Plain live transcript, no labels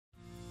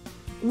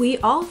We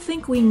all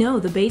think we know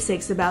the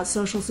basics about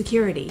Social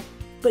Security,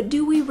 but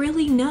do we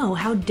really know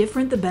how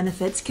different the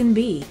benefits can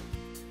be?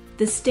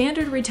 The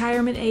standard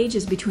retirement age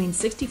is between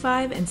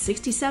 65 and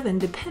 67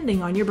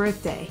 depending on your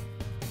birthday.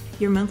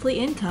 Your monthly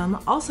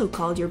income, also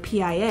called your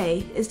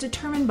PIA, is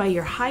determined by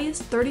your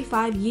highest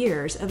 35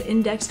 years of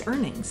indexed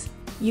earnings.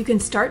 You can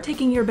start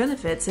taking your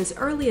benefits as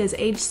early as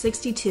age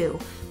 62,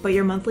 but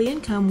your monthly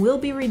income will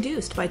be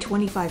reduced by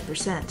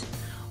 25%.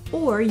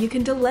 Or you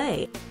can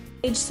delay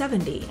age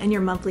 70 and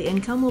your monthly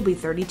income will be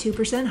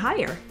 32%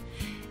 higher.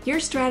 Your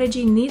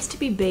strategy needs to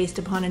be based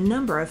upon a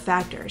number of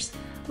factors,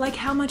 like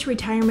how much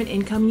retirement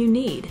income you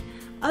need,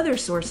 other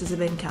sources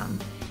of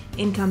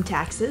income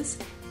taxes,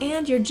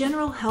 and your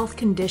general health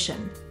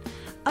condition.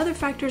 Other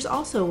factors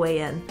also weigh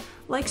in,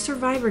 like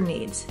survivor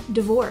needs,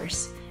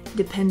 divorce,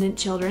 dependent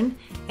children,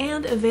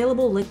 and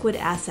available liquid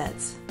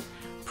assets.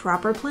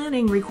 Proper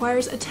planning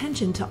requires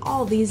attention to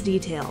all these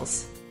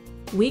details.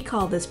 We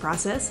call this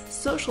process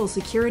Social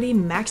Security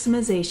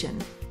maximization.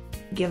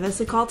 Give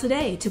us a call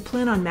today to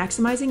plan on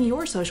maximizing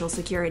your Social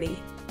Security.